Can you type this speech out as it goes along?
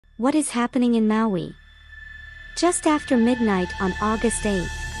What is happening in Maui? Just after midnight on August 8,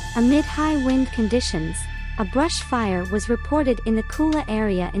 amid high wind conditions, a brush fire was reported in the Kula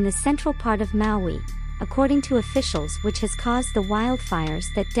area in the central part of Maui, according to officials, which has caused the wildfires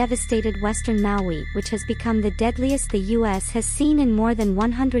that devastated western Maui, which has become the deadliest the U.S. has seen in more than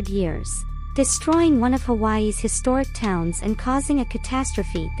 100 years, destroying one of Hawaii's historic towns and causing a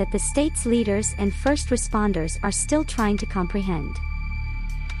catastrophe that the state's leaders and first responders are still trying to comprehend.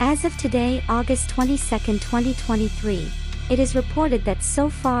 As of today, August 22, 2023, it is reported that so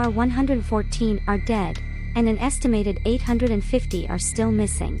far 114 are dead, and an estimated 850 are still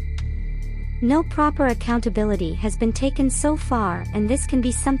missing. No proper accountability has been taken so far, and this can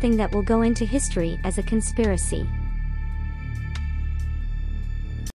be something that will go into history as a conspiracy.